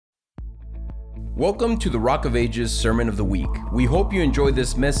Welcome to the Rock of Ages Sermon of the Week. We hope you enjoy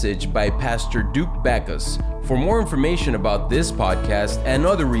this message by Pastor Duke Backus. For more information about this podcast and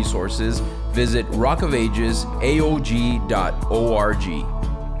other resources, visit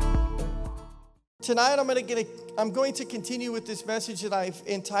rockofagesaog.org. Tonight I'm going to continue with this message that I've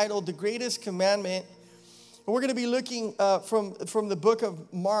entitled The Greatest Commandment. And we're going to be looking from the book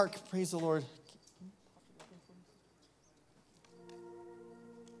of Mark. Praise the Lord.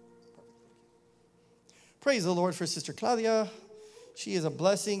 Praise the Lord for Sister Claudia. She is a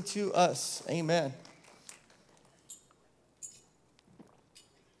blessing to us. Amen.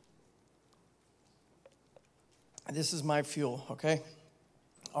 This is my fuel, okay?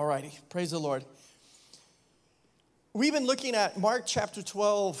 All righty. Praise the Lord. We've been looking at Mark chapter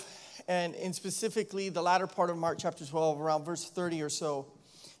 12, and specifically the latter part of Mark chapter 12, around verse 30 or so.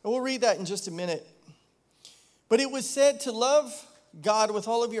 And we'll read that in just a minute. But it was said to love God with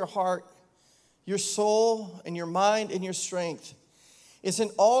all of your heart, your soul, and your mind, and your strength. It's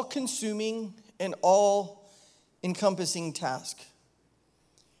an all-consuming and all-encompassing task.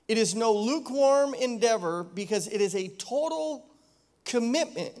 It is no lukewarm endeavor because it is a total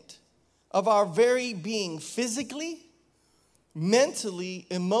commitment of our very being, physically, mentally,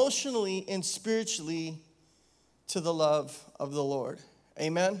 emotionally, and spiritually, to the love of the Lord.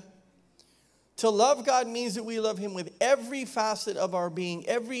 Amen? To love God means that we love Him with every facet of our being,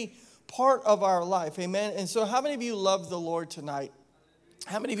 every part of our life. Amen? And so how many of you love the Lord tonight?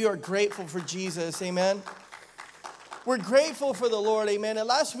 How many of you are grateful for Jesus? Amen? We're grateful for the Lord. Amen? And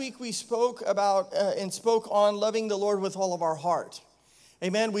last week we spoke about and spoke on loving the Lord with all of our heart.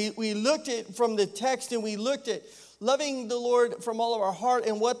 Amen? We looked at from the text, and we looked at loving the Lord from all of our heart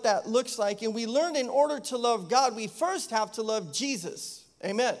and what that looks like. And we learned in order to love God, we first have to love Jesus.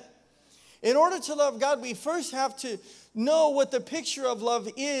 Amen? In order to love God, we first have to know what the picture of love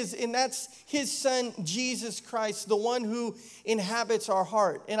is, and that's His Son, Jesus Christ, the one who inhabits our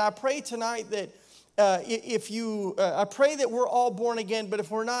heart. And I pray tonight that I pray that we're all born again, but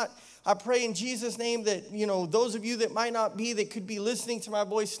if we're not, I pray in Jesus' name that, those of you that might not be, that could be listening to my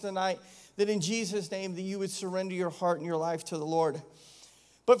voice tonight, that in Jesus' name that you would surrender your heart and your life to the Lord.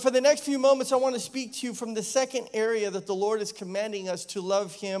 But for the next few moments, I want to speak to you from the second area that the Lord is commanding us to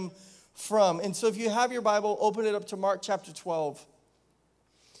love Him from. And so if you have your Bible, open it up to Mark chapter 12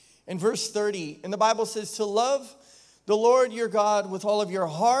 and verse 30. And the Bible says to love the Lord your God with all of your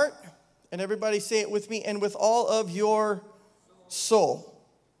heart, and everybody say it with me, and with all of your soul.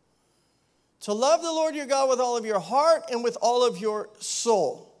 To love the Lord your God with all of your heart and with all of your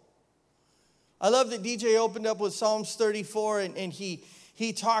soul. I love that DJ opened up with Psalms 34 and he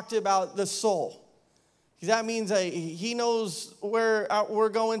talked about the soul. That means He knows where we're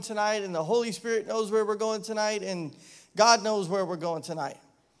going tonight, and the Holy Spirit knows where we're going tonight, and God knows where we're going tonight.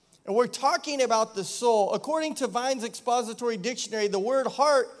 And we're talking about the soul. According to Vine's Expository Dictionary, the word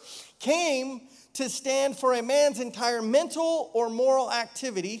heart came to stand for a man's entire mental or moral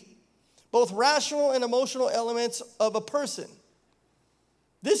activity, both rational and emotional elements of a person.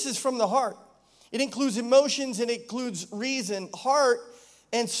 This is from the heart. It includes emotions and it includes reason. Heart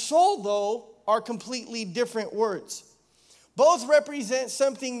and soul, though, are completely different words. Both represent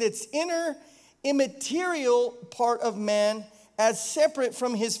something that's inner, immaterial part of man as separate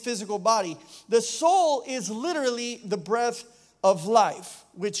from his physical body. The soul is literally the breath of life,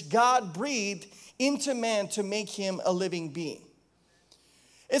 which God breathed into man to make him a living being.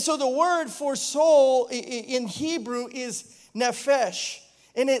 And so the word for soul in Hebrew is nephesh,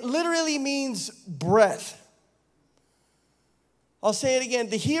 and it literally means breath. I'll say it again.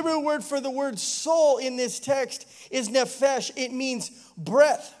 The Hebrew word for the word soul in this text is nephesh. It means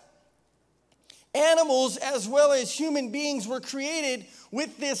breath. Animals as well as human beings were created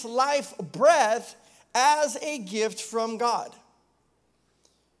with this life breath as a gift from God.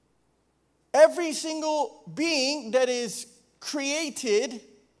 Every single being that is created,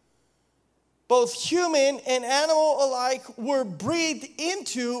 both human and animal alike, were breathed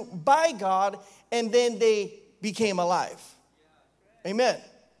into by God, and then they became alive. Amen.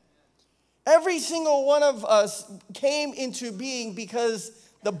 Every single one of us came into being because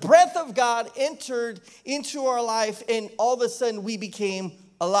the breath of God entered into our life, and all of a sudden we became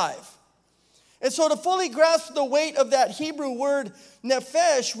alive. And so to fully grasp the weight of that Hebrew word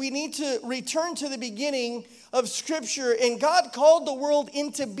nephesh, we need to return to the beginning of Scripture. And God called the world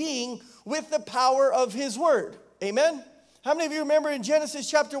into being with the power of His word. Amen? How many of you remember in Genesis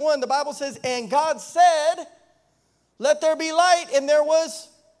chapter 1, the Bible says, and God said, let there be light, and there was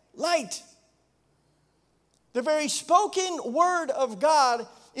light. The very spoken word of God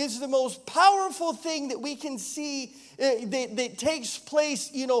is the most powerful thing that we can see that takes place,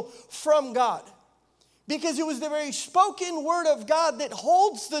 from God. Because it was the very spoken word of God that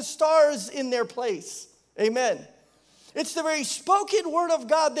holds the stars in their place. Amen. It's the very spoken word of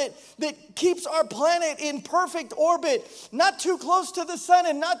God that keeps our planet in perfect orbit, not too close to the sun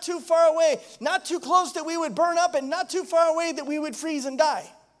and not too far away, not too close that we would burn up and not too far away that we would freeze and die.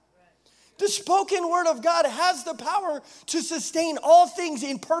 The spoken word of God has the power to sustain all things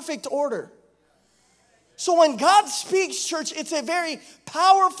in perfect order. So when God speaks, church, it's a very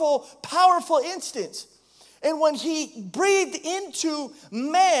powerful, powerful instance. And when he breathed into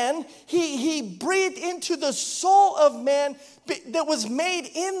man, he breathed into the soul of man that was made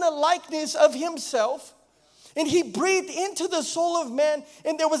in the likeness of himself. And he breathed into the soul of man,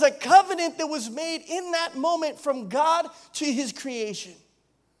 and there was a covenant that was made in that moment from God to his creation.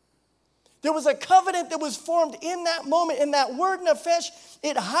 There was a covenant that was formed in that moment, and that word nefesh,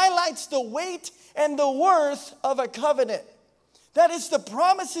 it highlights the weight and the worth of a covenant. That is the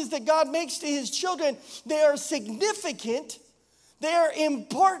promises that God makes to his children. They are significant. They are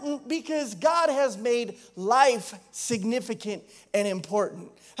important because God has made life significant and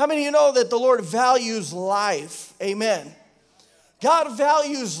important. How many of you know that the Lord values life? Amen. God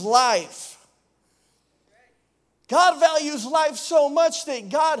values life. God values life so much that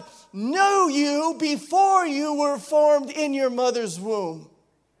God knew you before you were formed in your mother's womb.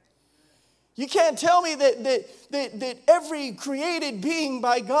 You can't tell me that every created being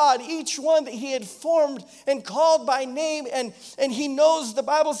by God, each one that he had formed and called by name, and he knows, the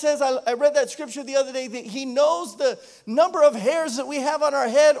Bible says, I read that scripture the other day, that he knows the number of hairs that we have on our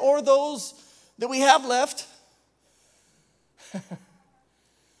head or those that we have left.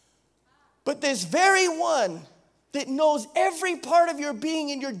 But this very one that knows every part of your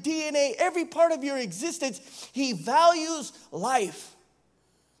being and your DNA, every part of your existence, he values life.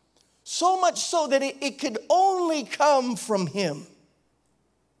 So much so that it could only come from him.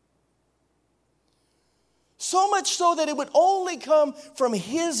 So much so that it would only come from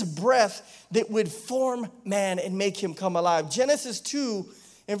his breath that would form man and make him come alive. Genesis 2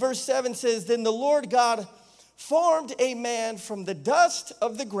 in verse 7 says, "Then the Lord God formed a man from the dust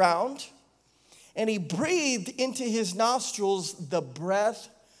of the ground, and he breathed into his nostrils the breath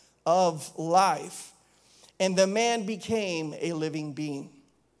of life, and the man became a living being."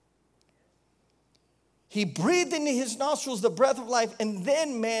 He breathed into his nostrils the breath of life, and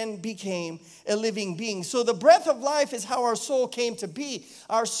then man became a living being. So the breath of life is how our soul came to be.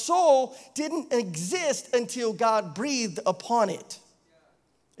 Our soul didn't exist until God breathed upon it.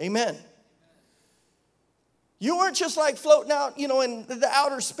 Amen. You weren't just like floating out, in the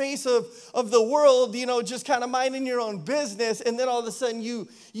outer space of the world, just kind of minding your own business, and then all of a sudden you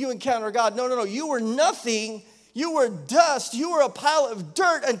encounter God. No. You were nothing. You were dust. You were a pile of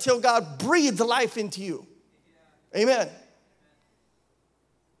dirt until God breathed life into you. Amen.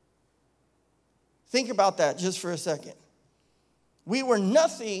 Think about that just for a second. We were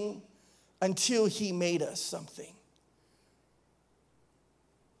nothing until he made us something.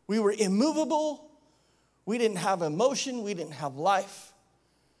 We were immovable. We didn't have emotion. We didn't have life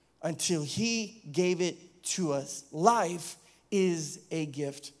until he gave it to us. Life is a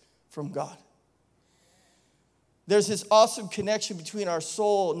gift from God. There's this awesome connection between our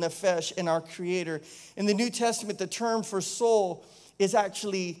soul, nefesh, and our Creator. In the New Testament, the term for soul is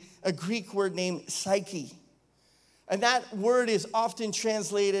actually a Greek word named psyche. And that word is often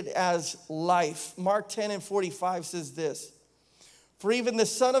translated as life. Mark 10:45 says this, "For even the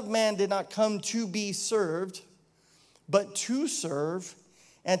Son of Man did not come to be served, but to serve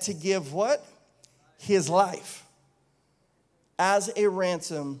and to give" what? His life as a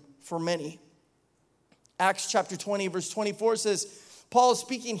ransom for many. Acts chapter 20, verse 24 says, Paul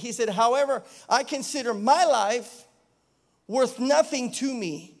speaking, he said, "However, I consider my life worth nothing to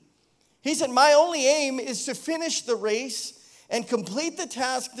me." He said, "My only aim is to finish the race and complete the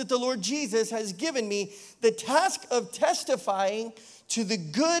task that the Lord Jesus has given me, the task of testifying to the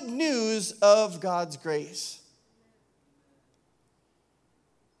good news of God's grace."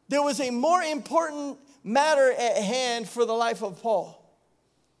 There was a more important matter at hand for the life of Paul.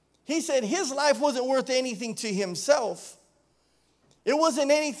 He said his life wasn't worth anything to himself. It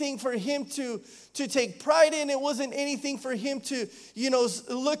wasn't anything for him to take pride in. It wasn't anything for him to,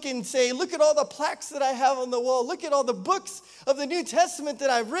 look and say, "Look at all the plaques that I have on the wall. Look at all the books of the New Testament that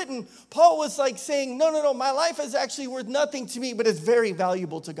I've written." Paul was like saying, no, my life is actually worth nothing to me, but it's very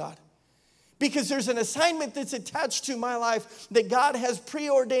valuable to God. Because there's an assignment that's attached to my life that God has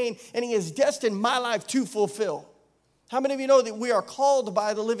preordained and he has destined my life to fulfill. How many of you know that we are called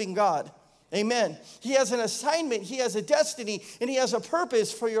by the living God? Amen. He has an assignment, he has a destiny, and he has a purpose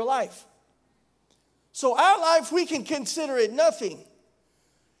for your life. So our life, we can consider it nothing.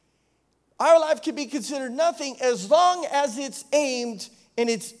 Our life could be considered nothing as long as it's aimed and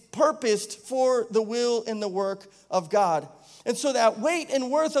it's purposed for the will and the work of God. And so that weight and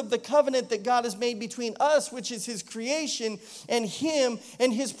worth of the covenant that God has made between us, which is his creation, and him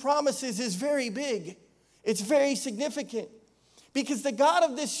and his promises is very big. It's very significant. Because the God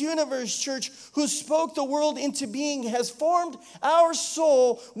of this universe, church, who spoke the world into being, has formed our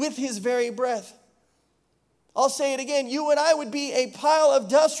soul with his very breath. I'll say it again. You and I would be a pile of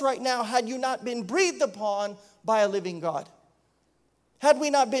dust right now had you not been breathed upon by a living God. Had we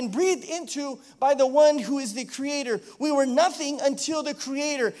not been breathed into by the one who is the creator. We were nothing until the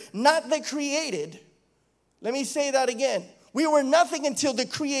creator, not the created. Let me say that again. We were nothing until the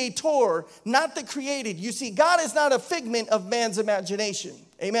creator, not the created. You see, God is not a figment of man's imagination.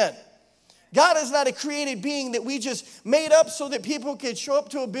 Amen. God is not a created being that we just made up so that people could show up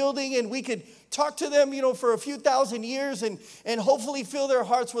to a building and we could talk to them, for a few thousand years and hopefully fill their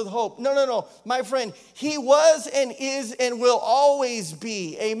hearts with hope. No. My friend, he was and is and will always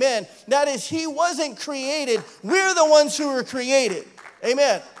be. Amen. That is, he wasn't created. We're the ones who were created.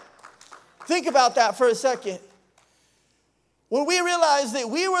 Amen. Think about that for a second. When we realized that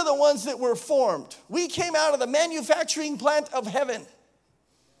we were the ones that were formed, we came out of the manufacturing plant of heaven.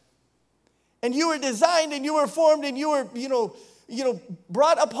 And you were designed and you were formed and you were,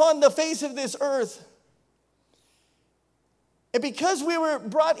 brought upon the face of this earth. And because we were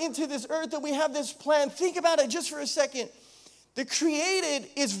brought into this earth and we have this plan, think about it just for a second. The created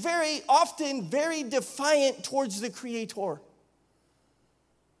is very often very defiant towards the creator.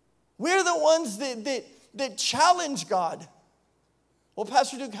 We're the ones that challenge God. Well,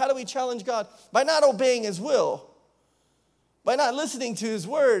 Pastor Duke, how do we challenge God? By not obeying his will. By not listening to his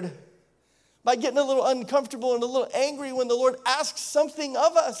word. By getting a little uncomfortable and a little angry when the Lord asks something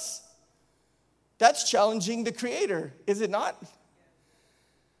of us. That's challenging the creator, is it not?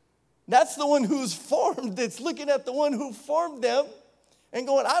 That's the one who's formed, that's looking at the one who formed them and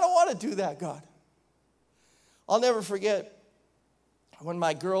going, I don't want to do that, God. I'll never forget when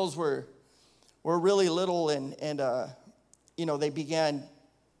my girls were really little and they began,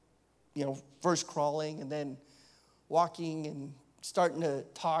 first crawling and then walking and starting to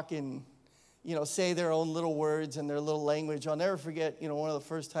talk and, say their own little words and their little language. I'll never forget, one of the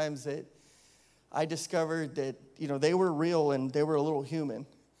first times that I discovered that, they were real and they were a little human.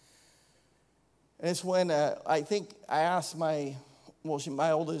 And it's when I think I asked my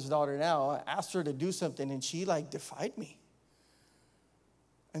oldest daughter now, I asked her to do something and she defied me.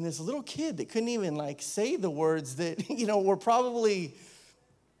 And this little kid that couldn't even say the words that, were probably,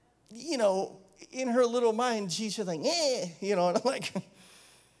 in her little mind, she's just and I'm like,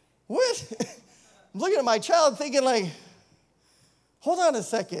 what? I'm looking at my child thinking hold on a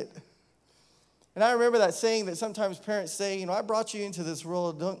second. And I remember that saying that sometimes parents say, I brought you into this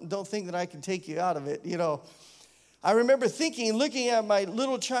world. Don't think that I can take you out of it. I remember looking at my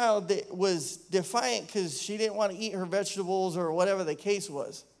little child that was defiant because she didn't want to eat her vegetables or whatever the case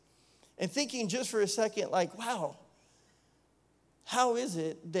was. And thinking just for a second, wow, how is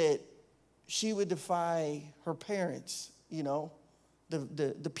it that she would defy her parents,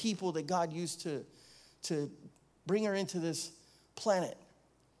 the people that God used to bring her into this planet?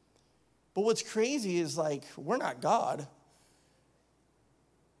 But what's crazy is we're not God.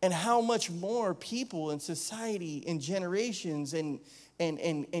 And how much more people in society and generations and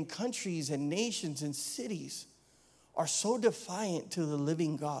countries and nations and cities are so defiant to the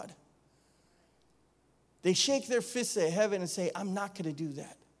living God. They shake their fists at heaven and say, I'm not going to do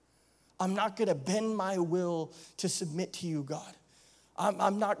that. I'm not going to bend my will to submit to you, God.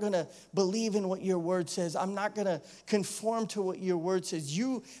 I'm not going to believe in what your word says. I'm not going to conform to what your word says.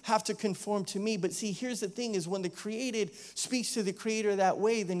 You have to conform to me. But see, here's the thing is when the created speaks to the creator that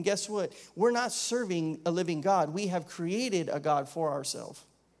way, then guess what? We're not serving a living God. We have created a God for ourselves.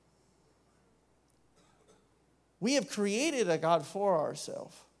 We have created a God for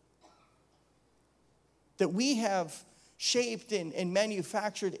ourselves. That we have shaped and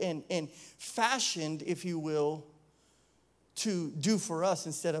manufactured and fashioned, if you will, to do for us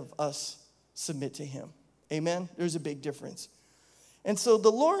instead of us submit to him. Amen? There's a big difference. And so the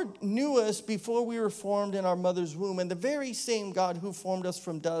Lord knew us before we were formed in our mother's womb. And the very same God who formed us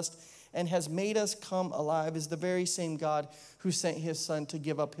from dust and has made us come alive is the very same God who sent his son to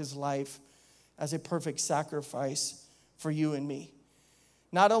give up his life as a perfect sacrifice for you and me.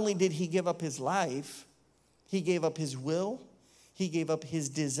 Not only did he give up his life, he gave up his will, he gave up his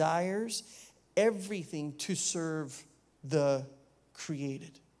desires, everything to serve the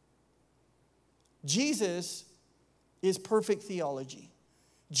created. Jesus is perfect theology.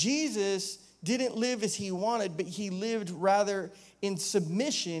 Jesus didn't live as he wanted, but he lived rather in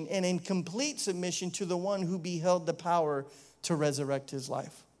submission and in complete submission to the one who beheld the power to resurrect his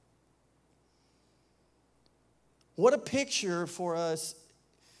life. What a picture for us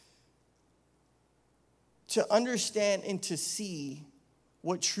to understand and to see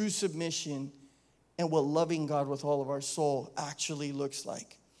what true submission and what loving God with all of our soul actually looks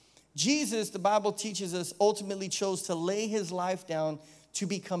like. Jesus, the Bible teaches us, ultimately chose to lay his life down to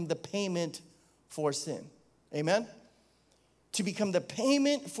become the payment for sin. Amen? To become the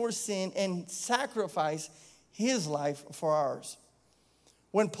payment for sin and sacrifice his life for ours.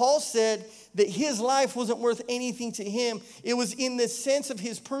 When Paul said that his life wasn't worth anything to him, it was in the sense of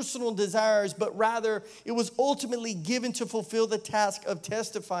his personal desires, but rather it was ultimately given to fulfill the task of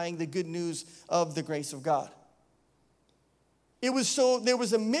testifying the good news of the grace of God. It was so there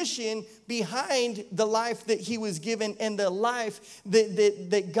was a mission behind the life that he was given and the life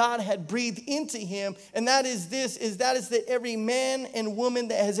that God had breathed into him. And that is that every man and woman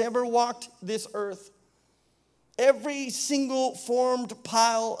that has ever walked this earth, every single formed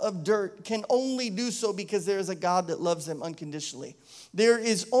pile of dirt can only do so because there is a God that loves them unconditionally. There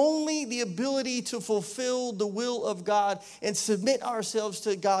is only the ability to fulfill the will of God and submit ourselves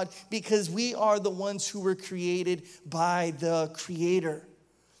to God because we are the ones who were created by the Creator.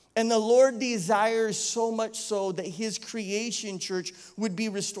 And the Lord desires so much so that his creation, church, would be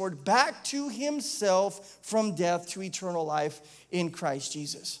restored back to himself from death to eternal life in Christ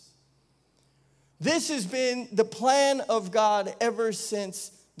Jesus. This has been the plan of God ever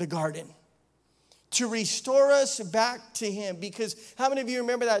since the garden, to restore us back to him. Because how many of you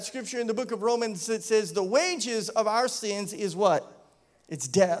remember that scripture in the book of Romans that says the wages of our sins is what? It's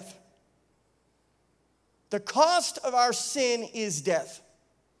death. The cost of our sin is death.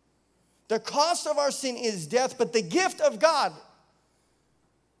 The cost of our sin is death, but the gift of God,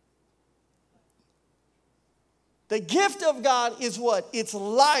 the gift of God is what? It's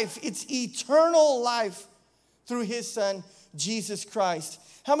life. It's eternal life through his Son, Jesus Christ.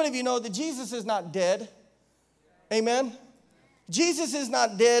 How many of you know that Jesus is not dead? Amen? Jesus is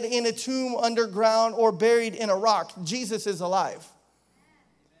not dead in a tomb underground or buried in a rock. Jesus is alive.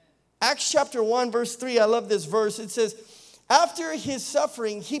 Acts chapter 1, verse 3, I love this verse. It says, after his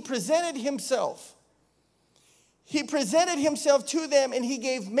suffering, he presented himself. He presented himself to them, and he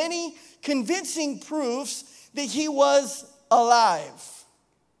gave many convincing proofs that he was alive.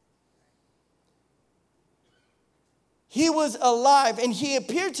 He was alive, and he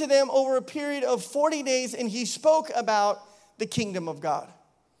appeared to them over a period of 40 days, and he spoke about the kingdom of God.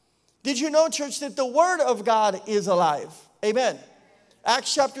 Did you know, church, that the word of God is alive? Amen.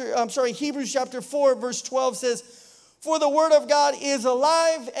 Hebrews chapter 4, verse 12 says, for the word of God is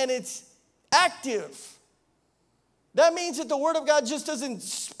alive and it's active. That means that the word of God just doesn't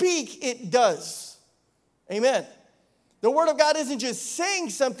speak, it does. Amen. The word of God isn't just saying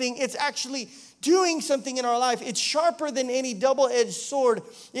something, it's actually doing something in our life. It's sharper than any double-edged sword.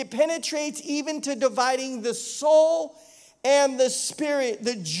 It penetrates even to dividing the soul and the spirit,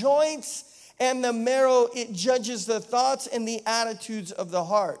 the joints and the marrow. It judges the thoughts and the attitudes of the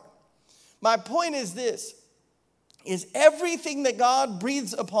heart. My point is this, is everything that God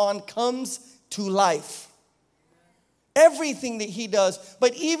breathes upon comes to life. Everything that he does.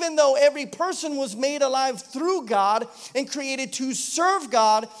 But even though every person was made alive through God and created to serve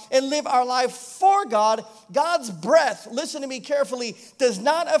God and live our life for God, God's breath, listen to me carefully, does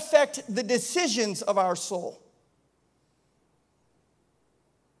not affect the decisions of our soul.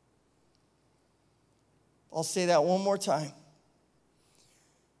 I'll say that one more time.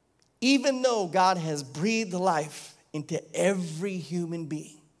 Even though God has breathed life into every human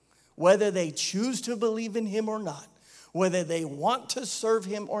being, whether they choose to believe in him or not, whether they want to serve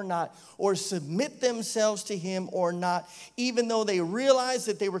him or not, or submit themselves to him or not, even though they realize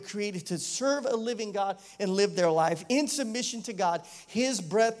that they were created to serve a living God and live their life in submission to God, his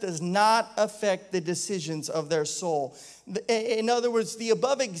breath does not affect the decisions of their soul. In other words, the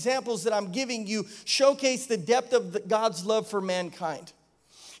above examples that I'm giving you showcase the depth of God's love for mankind.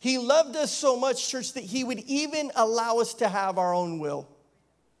 He loved us so much, church, that he would even allow us to have our own will.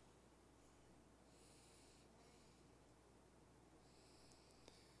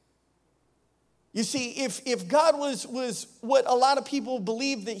 You see, if God was what a lot of people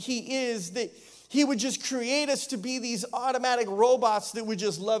believe that he is, that he would just create us to be these automatic robots that would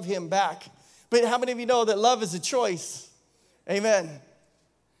just love him back. But how many of you know that love is a choice? Amen.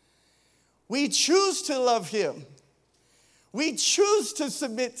 We choose to love him. We choose to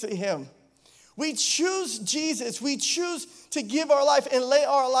submit to him. We choose Jesus. We choose to give our life and lay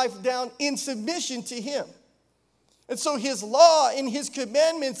our life down in submission to him. And so his law and his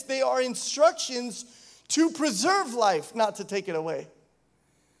commandments, they are instructions to preserve life, not to take it away.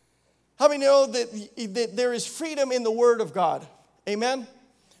 How many know that there is freedom in the word of God? Amen?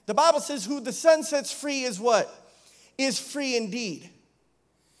 The Bible says who the Son sets free is what? Is free indeed.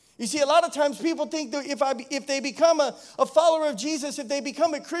 You see, a lot of times people think that if they become a follower of Jesus, if they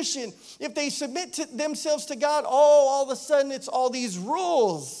become a Christian, if they submit themselves to God, all of a sudden it's all these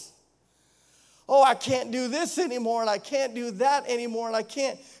rules. Oh, I can't do this anymore, and I can't do that anymore, and I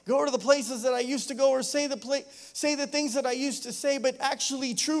can't go to the places that I used to go or say the things that I used to say. But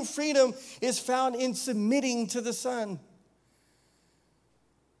actually, true freedom is found in submitting to the Son.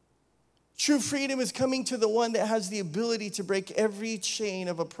 True freedom is coming to the one that has the ability to break every chain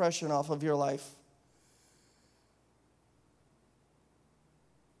of oppression off of your life.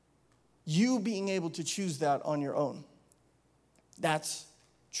 You being able to choose that on your own. That's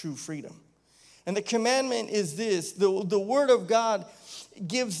true freedom. And the commandment is this. The word of God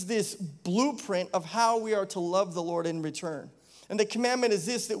gives this blueprint of how we are to love the Lord in return. And the commandment is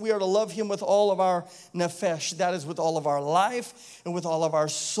this, that we are to love him with all of our nefesh. That is with all of our life and with all of our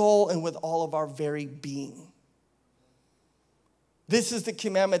soul and with all of our very being. This is the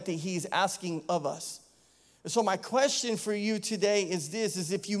commandment that he's asking of us. And so my question for you today is this,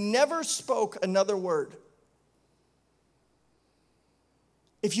 is if you never spoke another word,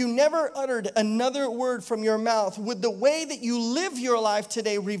 if you never uttered another word from your mouth, would the way that you live your life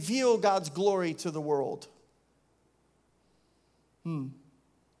today reveal God's glory to the world? You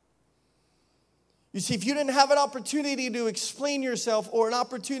see, if you didn't have an opportunity to explain yourself or an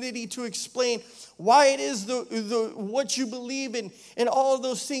opportunity to explain why it is what you believe in and all of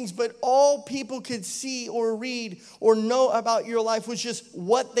those things, but all people could see or read or know about your life was just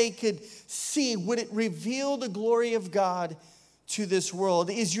what they could see, would it reveal the glory of God to this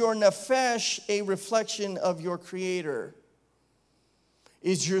world? Is your nefesh a reflection of your Creator?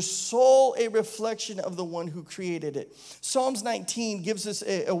 Is your soul a reflection of the one who created it? Psalms 19 gives us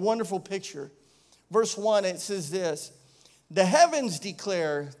a wonderful picture. Verse 1, it says this, the heavens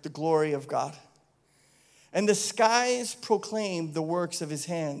declare the glory of God, and the skies proclaim the works of his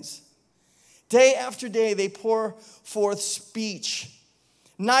hands. Day after day they pour forth speech.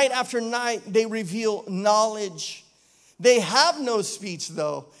 Night after night they reveal knowledge. They have no speech,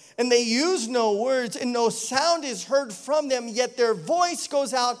 though, and they use no words, and no sound is heard from them, yet their voice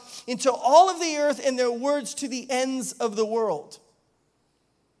goes out into all of the earth and their words to the ends of the world.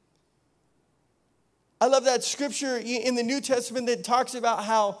 I love that scripture in the New Testament that talks about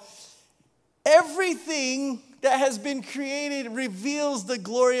how everything that has been created reveals the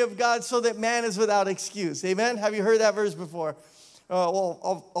glory of God so that man is without excuse. Amen? Have you heard that verse before?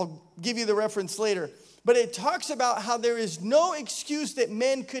 I'll give you the reference later. But it talks about how there is no excuse that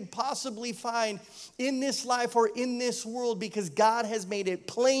men could possibly find in this life or in this world because God has made it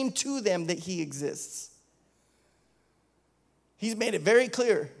plain to them that he exists. He's made it very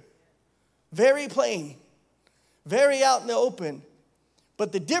clear, very plain, very out in the open.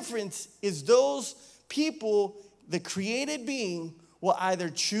 But the difference is those people, the created being, will either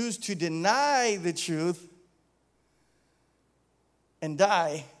choose to deny the truth and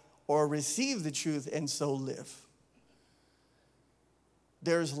die, or receive the truth and so live.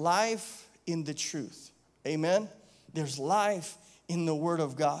 There's life in the truth. Amen? There's life in the word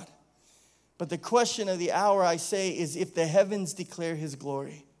of God. But the question of the hour, I say, is if the heavens declare his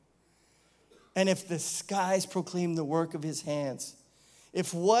glory, and if the skies proclaim the work of his hands,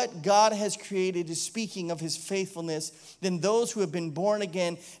 if what God has created is speaking of his faithfulness, then those who have been born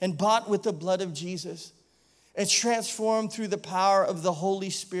again and bought with the blood of Jesus and transformed through the power of the Holy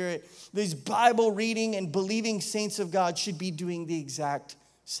Spirit, these Bible reading and believing saints of God should be doing the exact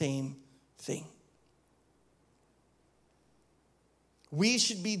same thing. We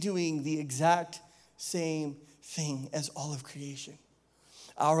should be doing the exact same thing as all of creation.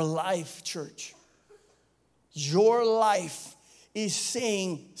 Our life, church, your life is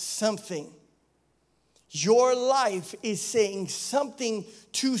saying something. Your life is saying something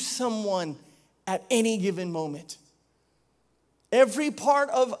to someone at any given moment. Every part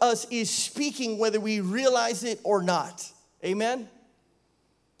of us is speaking whether we realize it or not. Amen?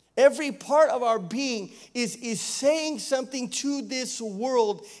 Every part of our being is saying something to this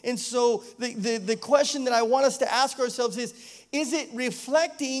world. And so the question that I want us to ask ourselves is it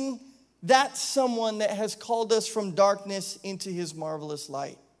reflecting that someone that has called us from darkness into his marvelous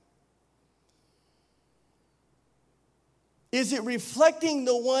light? Is it reflecting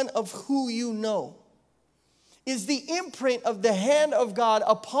the one of who you know? Is the imprint of the hand of God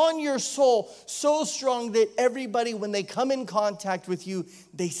upon your soul so strong that everybody, when they come in contact with you,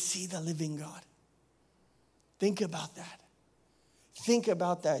 they see the living God? Think about that. Think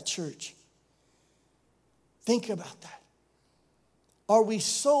about that, church. Think about that. Are we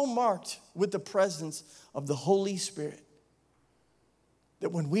so marked with the presence of the Holy Spirit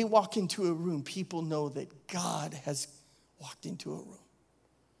that when we walk into a room, people know that God has walked into a room?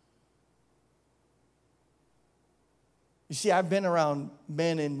 You see, I've been around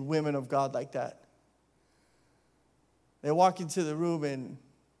men and women of God like that. They walk into the room and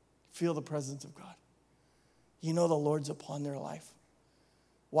feel the presence of God. You know the Lord's upon their life.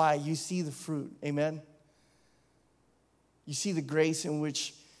 Why? You see the fruit. Amen? You see the grace in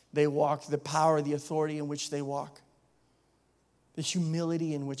which they walk, the power, the authority in which they walk, the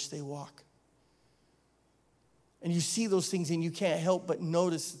humility in which they walk. And you see those things and you can't help but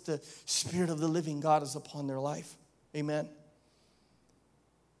notice that the Spirit of the living God is upon their life. Amen?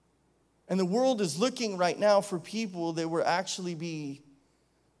 And the world is looking right now for people that will actually be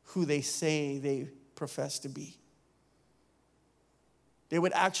who they say they profess to be. They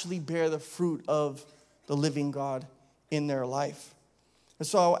would actually bear the fruit of the living God in their life. And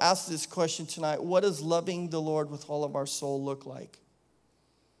so I'll ask this question tonight. What does loving the Lord with all of our soul look like?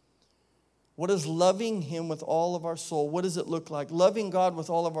 What does loving Him with all of our soul, what does it look like? Loving God with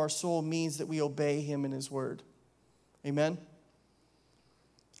all of our soul means that we obey Him in His word. Amen?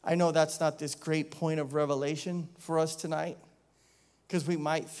 I know that's not this great point of revelation for us tonight, because we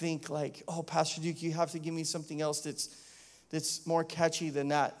might think like, oh, Pastor Duke, you have to give me something else that's more catchy than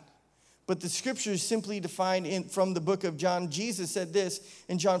that. But the scripture is simply defined from the book of John. Jesus said this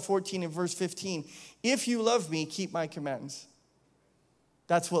in John 14 and verse 15. If you love me, keep my commands.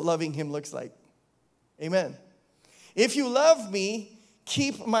 That's what loving Him looks like. Amen. If you love me,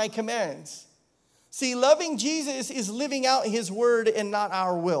 keep my commands. See, loving Jesus is living out His word and not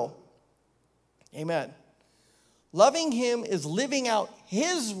our will. Amen. Loving Him is living out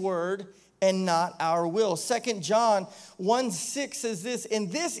His word and not our will. 2 John 1:6 says this,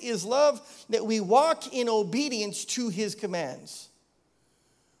 and this is love, that we walk in obedience to His commands.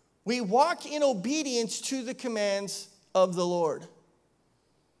 We walk in obedience to the commands of the Lord.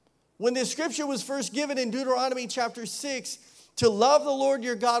 When this scripture was first given in Deuteronomy chapter 6, to love the Lord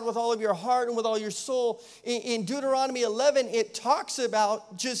your God with all of your heart and with all your soul, in Deuteronomy 11, it talks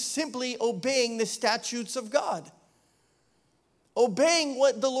about just simply obeying the statutes of God. Obeying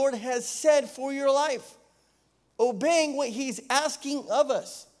what the Lord has said for your life. Obeying what He's asking of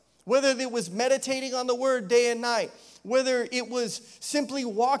us. Whether it was meditating on the word day and night. Whether it was simply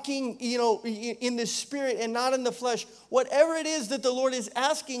walking, in the spirit and not in the flesh. Whatever it is that the Lord is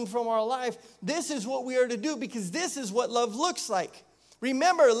asking from our life, this is what we are to do, because this is what love looks like.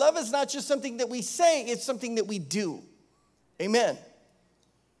 Remember, love is not just something that we say, it's something that we do. Amen.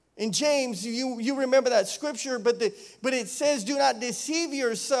 In James, you remember that scripture, but it says, do not deceive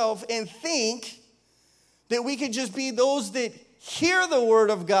yourself and think that we could just be those that hear the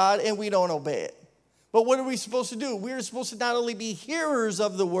word of God and we don't obey it. But what are we supposed to do? We're supposed to not only be hearers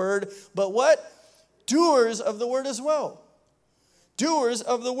of the word, but what? Doers of the word as well. Doers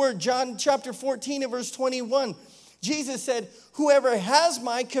of the word. John chapter 14 and verse 21. Jesus said, whoever has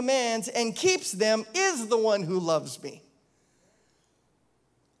my commands and keeps them is the one who loves me.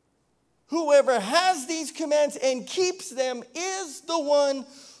 Whoever has these commands and keeps them is the one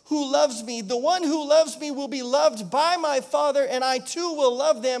who loves me. The one who loves me will be loved by my Father, and I too will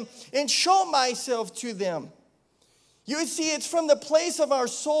love them and show myself to them. You see, it's from the place of our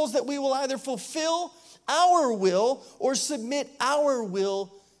souls that we will either fulfill our will or submit our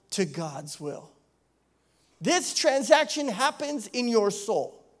will to God's will. This transaction happens in your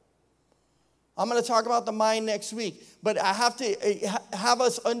soul. I'm going to talk about the mind next week, but I have to have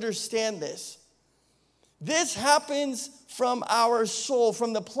us understand this. This happens from our soul,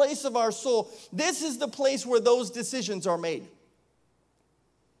 from the place of our soul. This is the place where those decisions are made.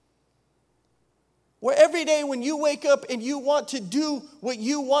 Where every day when you wake up and you want to do what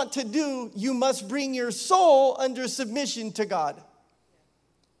you want to do, you must bring your soul under submission to God.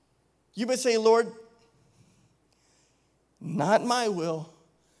 You must say, Lord, not my will,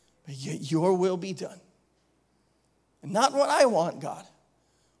 but your will be done. And not what I want, God.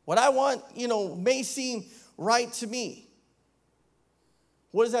 What I want, may seem right to me.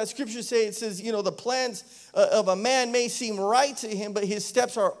 What does that scripture say? It says, the plans of a man may seem right to him, but his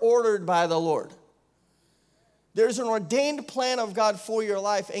steps are ordered by the Lord. There's an ordained plan of God for your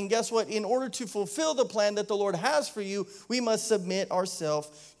life. And guess what? In order to fulfill the plan that the Lord has for you, we must submit ourselves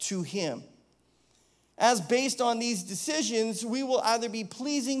to Him. As based on these decisions, we will either be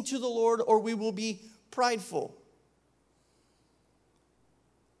pleasing to the Lord or we will be prideful.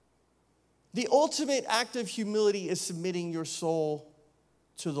 The ultimate act of humility is submitting your soul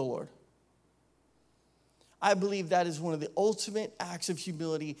to the Lord. I believe that is one of the ultimate acts of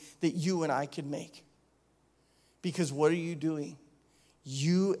humility that you and I could make. Because what are you doing?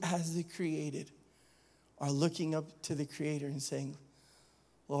 You, as the created, are looking up to the Creator and saying,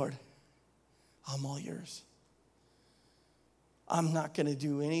 Lord, I'm all yours. I'm not going to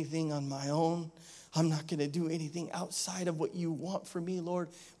do anything on my own. I'm not going to do anything outside of what you want for me, Lord,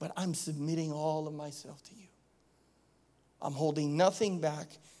 but I'm submitting all of myself to you. I'm holding nothing back.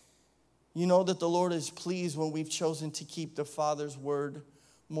 You know that the Lord is pleased when we've chosen to keep the Father's word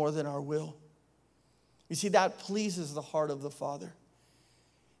more than our will. You see, that pleases the heart of the Father.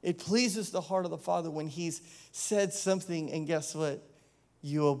 It pleases the heart of the Father when he's said something and guess what?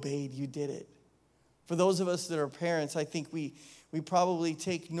 You obeyed, you did it. For those of us that are parents, I think we probably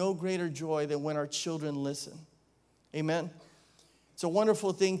take no greater joy than when our children listen. Amen? It's a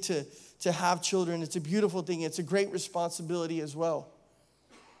wonderful thing to have children. It's a beautiful thing. It's a great responsibility as well.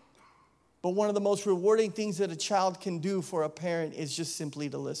 But one of the most rewarding things that a child can do for a parent is just simply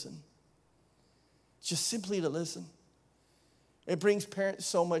to listen. Just simply to listen. It brings parents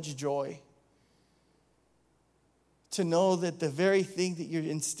so much joy to know that the very thing that you're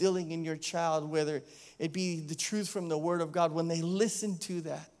instilling in your child, whether it be the truth from the Word of God, when they listen to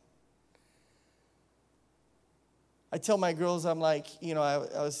that. I tell my girls, I'm like, I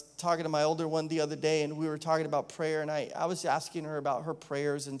was talking to my older one the other day, and we were talking about prayer, and I was asking her about her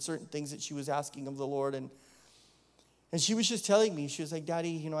prayers and certain things that she was asking of the Lord, and she was just telling me, she was like,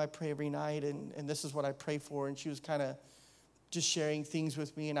 Daddy, I pray every night, and this is what I pray for, and she was kind of just sharing things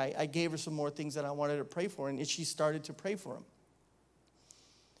with me, and I gave her some more things that I wanted to pray for, and she started to pray for them.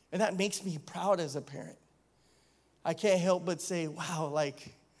 And that makes me proud as a parent. I can't help but say, wow,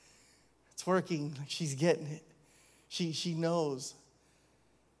 like, it's working, like she's getting it. She knows.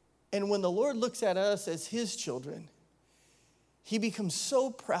 And when the Lord looks at us as his children, he becomes so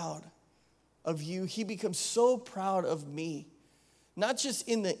proud of you. He becomes so proud of me. Not just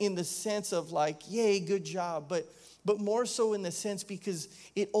in the sense of like, yay, good job, but more so in the sense because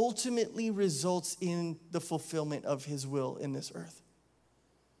it ultimately results in the fulfillment of his will in this earth.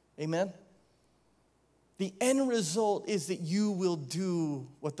 Amen? The end result is that you will do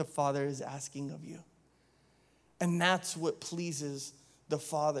what the Father is asking of you. And that's what pleases the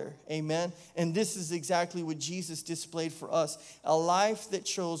Father. Amen? And this is exactly what Jesus displayed for us. A life that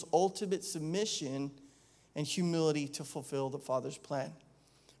shows ultimate submission and humility to fulfill the Father's plan.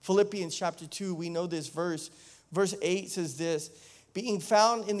 Philippians chapter 2, we know this verse. Verse 8 says this, being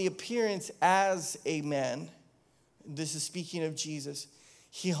found in the appearance as a man. This is speaking of Jesus.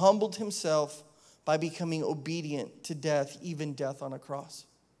 He humbled himself by becoming obedient to death, even death on a cross.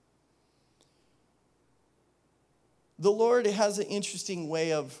 The Lord has an interesting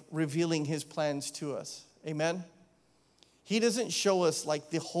way of revealing his plans to us. Amen? He doesn't show us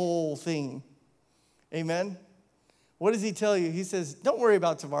like the whole thing. Amen? What does he tell you? He says, don't worry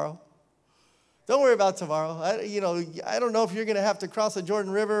about tomorrow. Don't worry about tomorrow. I don't know if you're going to have to cross the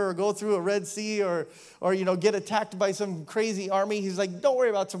Jordan River or go through a Red Sea or get attacked by some crazy army. He's like, don't worry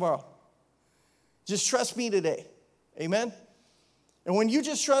about tomorrow. Just trust me today. Amen? And when you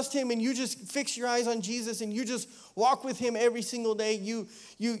just trust him and you just fix your eyes on Jesus and you just walk with him every single day, you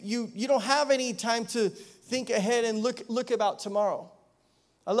don't have any time to think ahead and look about tomorrow.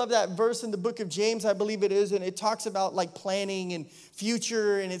 I love that verse in the book of James, I believe it is, and it talks about like planning and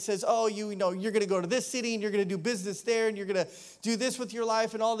future, and it says, you're going to go to this city and you're going to do business there and you're going to do this with your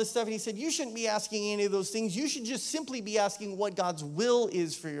life and all this stuff. And he said, you shouldn't be asking any of those things. You should just simply be asking what God's will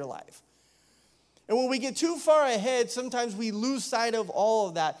is for your life. And when we get too far ahead, sometimes we lose sight of all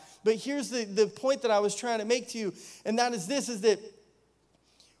of that. But here's the point that I was trying to make to you, and that is this, is that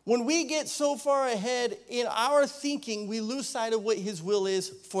when we get so far ahead in our thinking, we lose sight of what his will is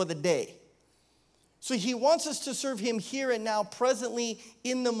for the day. So he wants us to serve him here and now, presently,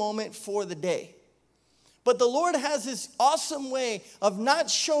 in the moment, for the day. But the Lord has this awesome way of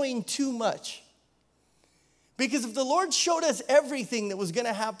not showing too much. Because if the Lord showed us everything that was going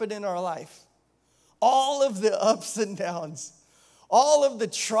to happen in our life, all of the ups and downs, all of the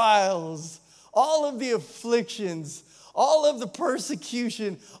trials, all of the afflictions, all of the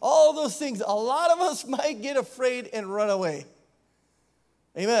persecution, all of those things, a lot of us might get afraid and run away.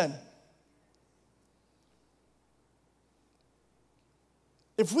 Amen.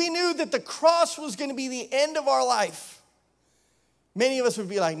 If we knew that the cross was going to be the end of our life, many of us would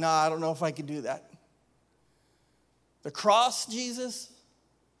be like, nah, I don't know if I could do that. The cross, Jesus?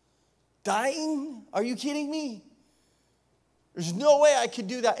 Dying? Are you kidding me? There's no way I could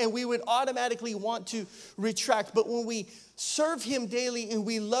do that. And we would automatically want to retract. But when we serve him daily and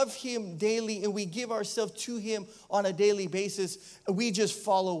we love him daily and we give ourselves to him on a daily basis, we just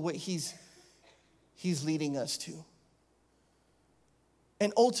follow what he's He's leading us to.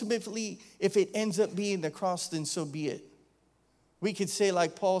 And ultimately, if it ends up being the cross, then so be it. We could say,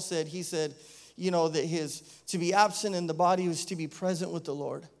 like Paul said, he said, that to be absent in the body was to be present with the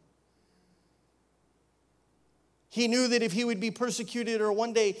Lord. He knew that if he would be persecuted or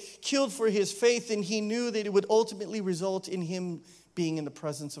one day killed for his faith, then he knew that it would ultimately result in him being in the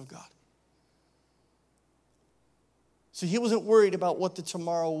presence of God. So he wasn't worried about what the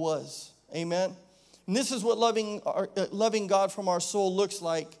tomorrow was. Amen? And this is what loving God from our soul looks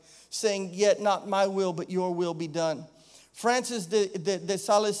like, saying, yet not my will, but your will be done. Francis de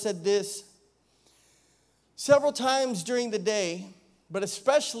Sales said this: several times during the day, but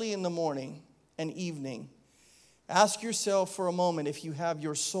especially in the morning and evening, ask yourself for a moment if you have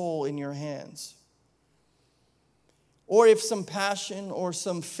your soul in your hands, or if some passion or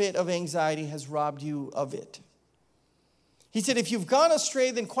some fit of anxiety has robbed you of it. He said, if you've gone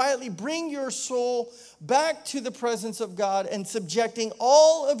astray, then quietly bring your soul back to the presence of God and subjecting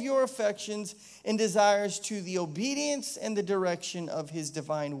all of your affections and desires to the obedience and the direction of his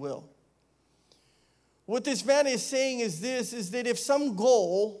divine will. What this man is saying is that if some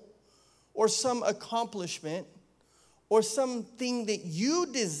goal or some accomplishment or something that you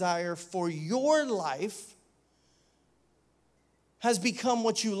desire for your life has become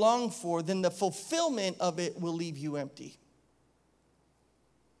what you long for, then the fulfillment of it will leave you empty.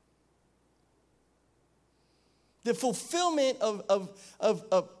 The fulfillment of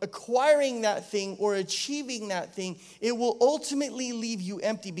acquiring that thing or achieving that thing, it will ultimately leave you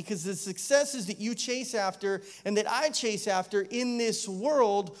empty, because the successes that you chase after and that I chase after in this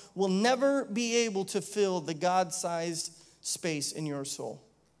world will never be able to fill the God-sized space in your soul.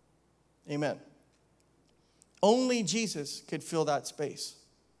 Amen. Only Jesus could fill that space.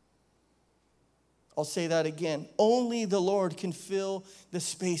 I'll say that again. Only the Lord can fill the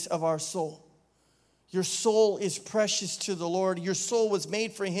space of our soul. Your soul is precious to the Lord. Your soul was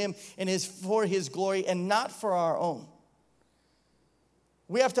made for him and is for his glory and not for our own.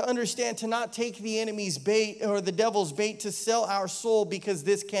 We have to understand to not take the enemy's bait or the devil's bait to sell our soul because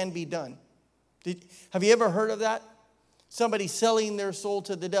this can be done. Have you ever heard of that? Somebody selling their soul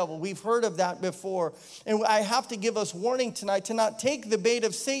to the devil. We've heard of that before. And I have to give us warning tonight to not take the bait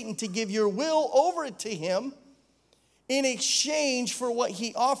of Satan to give your will over to him in exchange for what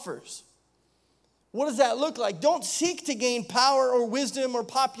he offers. What does that look like? Don't seek to gain power or wisdom or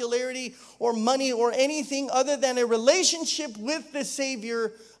popularity or money or anything other than a relationship with the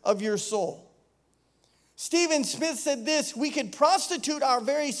Savior of your soul. Stephen Smith said this: we could prostitute our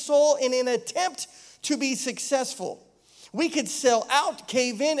very soul in an attempt to be successful. We could sell out,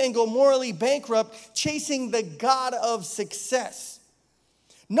 cave in, and go morally bankrupt chasing the God of success.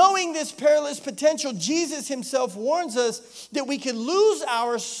 Knowing this perilous potential, Jesus himself warns us that we can lose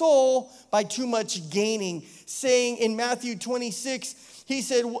our soul by too much gaining. Saying in Matthew 26, he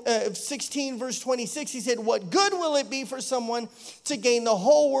said, 16 verse 26, he said, what good will it be for someone to gain the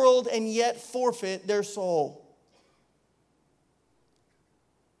whole world and yet forfeit their soul?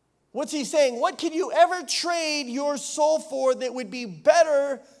 What's he saying? What can you ever trade your soul for that would be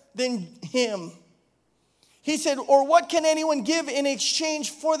better than him? He said, or what can anyone give in exchange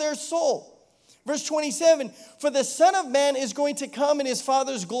for their soul? Verse 27, for the Son of Man is going to come in his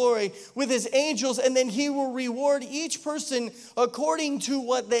Father's glory with his angels, and then he will reward each person according to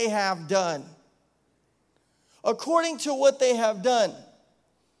what they have done. According to what they have done.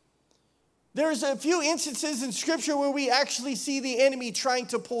 There's a few instances in Scripture where we actually see the enemy trying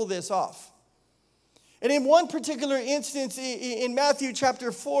to pull this off. And in one particular instance, in Matthew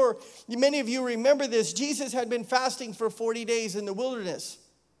chapter 4, many of you remember this, Jesus had been fasting for 40 days in the wilderness.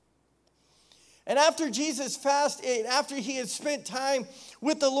 And after Jesus fasted, after he had spent time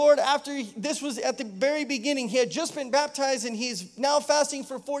with the Lord, this was at the very beginning, he had just been baptized and he's now fasting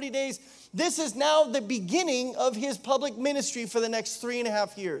for 40 days. This is now the beginning of his public ministry for the next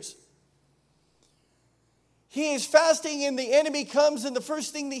 3.5 years. He is fasting and the enemy comes, and the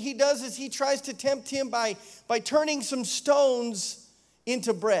first thing that he does is he tries to tempt him by turning some stones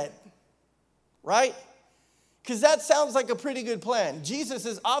into bread. Right? Because that sounds like a pretty good plan. Jesus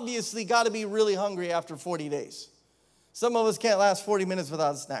has obviously got to be really hungry after 40 days. Some of us can't last 40 minutes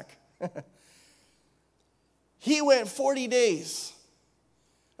without a snack. He went 40 days.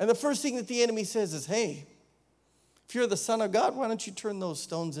 And the first thing that the enemy says is, hey, if you're the Son of God, why don't you turn those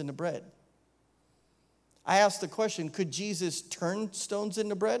stones into bread? I asked the question, could Jesus turn stones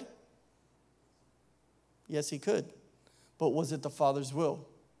into bread? Yes, he could. But was it the Father's will?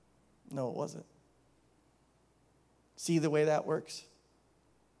 No, it wasn't. See the way that works?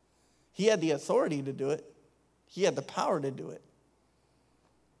 He had the authority to do it. He had the power to do it.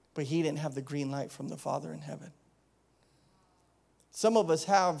 but he didn't have the green light from the Father in heaven. Some of us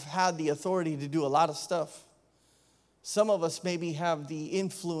have had the authority to do a lot of stuff. Some of us maybe have the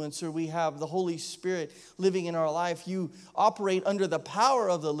influence, or we have the Holy Spirit living in our life. You operate under the power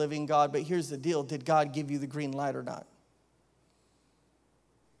of the living God, but here's the deal. Did God give you the green light or not?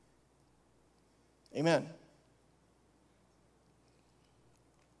 Amen.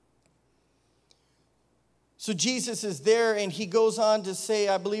 So Jesus is there, and he goes on to say,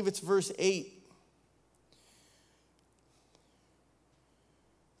 I believe it's verse 8.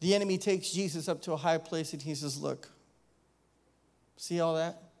 The enemy takes Jesus up to a high place, and he says, look, see all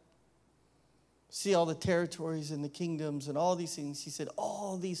that? See all the territories and the kingdoms and all these things? He said,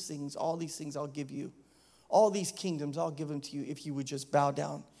 all these things I'll give you. All these kingdoms, I'll give them to you if you would just bow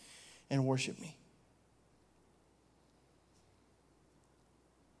down and worship me.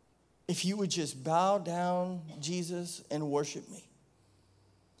 If you would just bow down, Jesus, and worship me.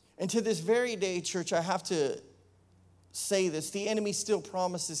 And to this very day, church, I have to say this. The enemy still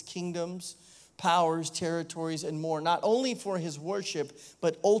promises kingdoms, powers, territories, and more, not only for his worship,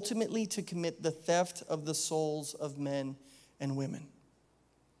 but ultimately to commit the theft of the souls of men and women.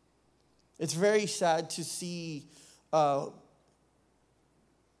 It's very sad to see,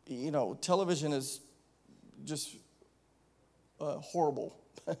 television is just horrible.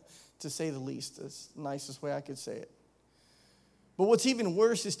 To say the least. That's the nicest way I could say it. But what's even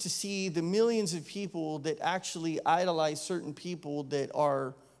worse is to see the millions of people that actually idolize certain people that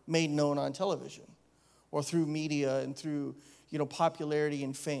are made known on television or through media and through, popularity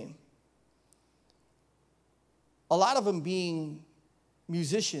and fame. A lot of them being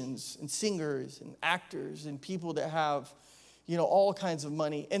musicians and singers and actors and people that have, all kinds of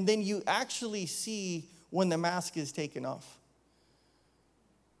money. And then you actually see when the mask is taken off.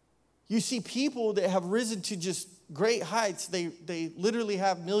 You see people that have risen to just great heights. They literally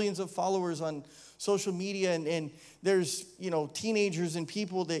have millions of followers on social media. And there's, teenagers and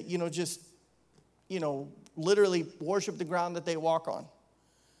people that, literally worship the ground that they walk on.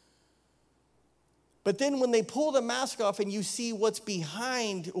 But then when they pull the mask off and you see what's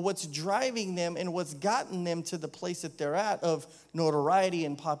behind, what's driving them and what's gotten them to the place that they're at of notoriety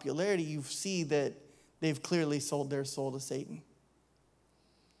and popularity, you see that they've clearly sold their soul to Satan.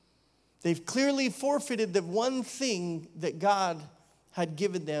 They've clearly forfeited the one thing that God had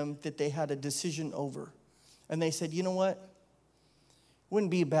given them that they had a decision over. And they said, you know what?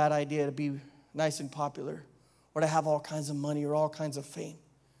 Wouldn't be a bad idea to be nice and popular or to have all kinds of money or all kinds of fame.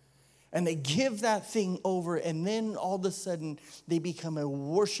 And they give that thing over, and then all of a sudden they become a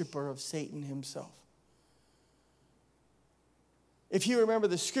worshiper of Satan himself. If you remember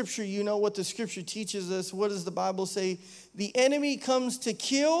the scripture, you know what the scripture teaches us. What does the Bible say? The enemy comes to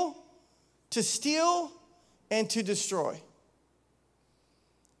kill, to steal, and to destroy.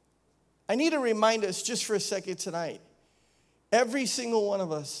 I need to remind us just for a second tonight, every single one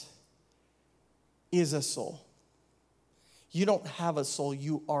of us is a soul. You don't have a soul,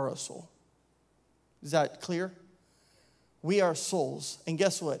 you are a soul. Is that clear? We are souls. And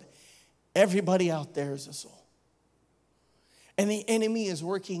guess what? Everybody out there is a soul. And the enemy is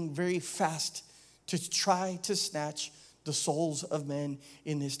working very fast to try to snatch the souls of men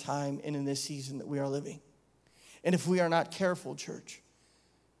in this time and in this season that we are living. And if we are not careful, church,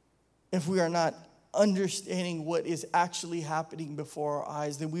 if we are not understanding what is actually happening before our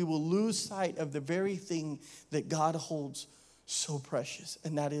eyes, then we will lose sight of the very thing that God holds so precious,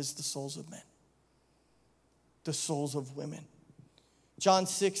 and that is the souls of men, the souls of women. John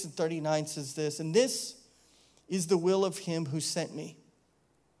 6:39 says this, and this is the will of him who sent me,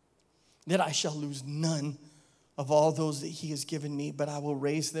 that I shall lose none of all those that he has given me, but I will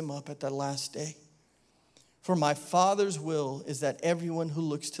raise them up at the last day. For my Father's will is that everyone who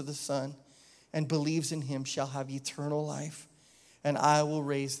looks to the Son and believes in him shall have eternal life, and I will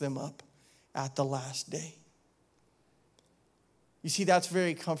raise them up at the last day. You see, that's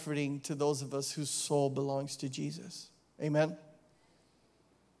very comforting to those of us whose soul belongs to Jesus. Amen?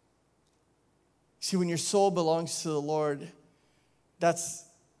 See, when your soul belongs to the Lord, that's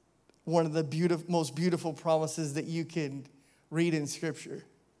one of the most beautiful promises that you can read in Scripture.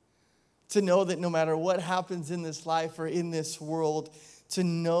 To know that no matter what happens in this life or in this world, to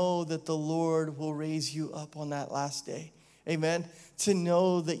know that the Lord will raise you up on that last day. Amen. To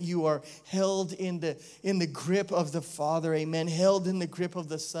know that you are held in the grip of the Father. Amen. Held in the grip of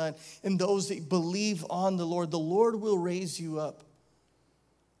the Son. And those that believe on the Lord will raise you up.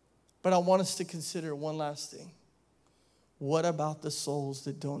 But I want us to consider one last thing. What about the souls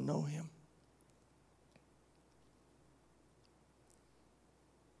that don't know him?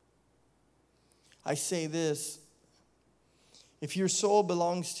 I say this. If your soul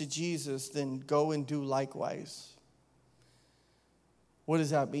belongs to Jesus, then go and do likewise. What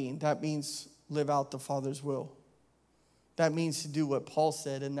does that mean? That means live out the Father's will. That means to do what Paul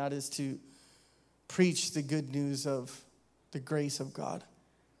said, and that is to preach the good news of the grace of God.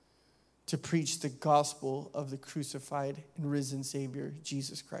 To preach the gospel of the crucified and risen Savior,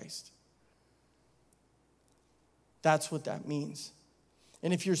 Jesus Christ. That's what that means.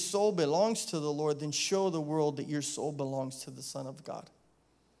 And if your soul belongs to the Lord, then show the world that your soul belongs to the Son of God.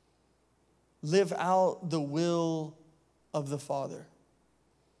 Live out the will of the Father.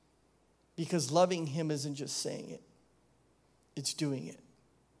 Because loving Him isn't just saying it. It's doing it.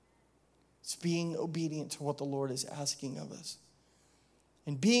 It's being obedient to what the Lord is asking of us.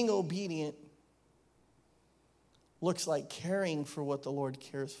 And being obedient looks like caring for what the Lord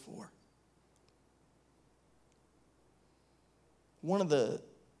cares for. One of the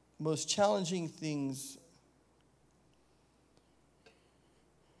most challenging things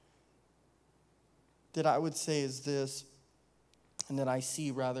that I would say is this, and that I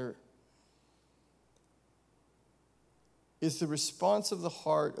see rather, is the response of the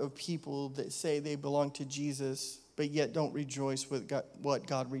heart of people that say they belong to Jesus, but yet don't rejoice with what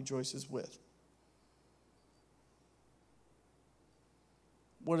God rejoices with.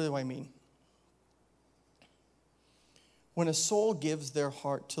 What do I mean? When a soul gives their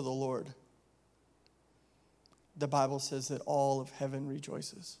heart to the Lord, the Bible says that all of heaven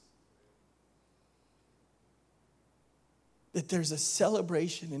rejoices. That there's a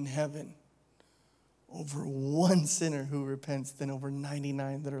celebration in heaven over one sinner who repents than over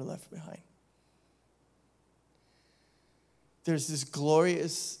 99 that are left behind. There's this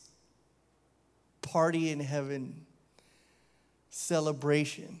glorious party in heaven,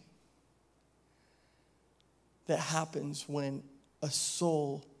 celebration that happens when a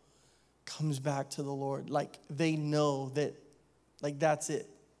soul comes back to the Lord. Like they know that, like that's it.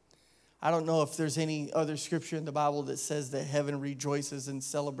 I don't know if there's any other scripture in the Bible that says that heaven rejoices and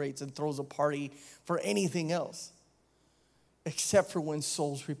celebrates and throws a party for anything else, except for when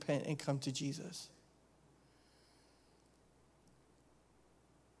souls repent and come to Jesus.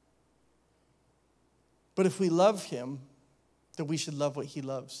 But if we love Him, then we should love what He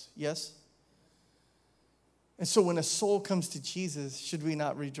loves. Yes? And so when a soul comes to Jesus, should we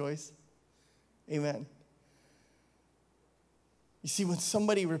not rejoice? Amen. You see, when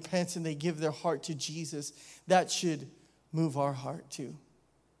somebody repents and they give their heart to Jesus, that should move our heart too.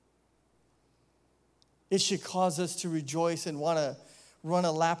 It should cause us to rejoice and want to run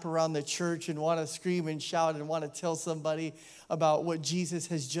a lap around the church and want to scream and shout and want to tell somebody about what Jesus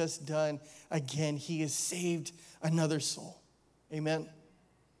has just done. Again, He has saved another soul. Amen.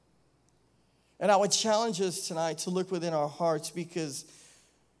 And I would challenge us tonight to look within our hearts, because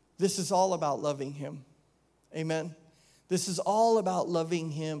this is all about loving Him. Amen. This is all about loving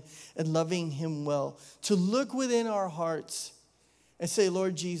Him and loving Him well. To look within our hearts and say,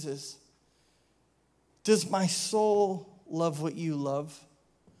 Lord Jesus, does my soul love what You love?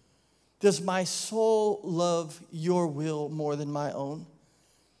 Does my soul love Your will more than my own?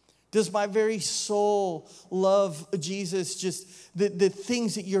 Does my very soul love, Jesus, just the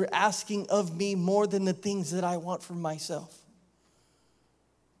things that You're asking of me more than the things that I want for myself?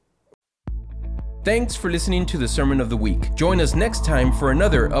 Thanks for listening to the Sermon of the Week. Join us next time for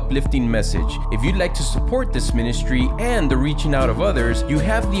another uplifting message. If you'd like to support this ministry and the reaching out of others, you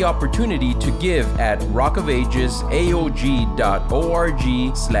have the opportunity to give at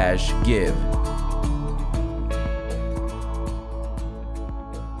rockofagesaog.org/give.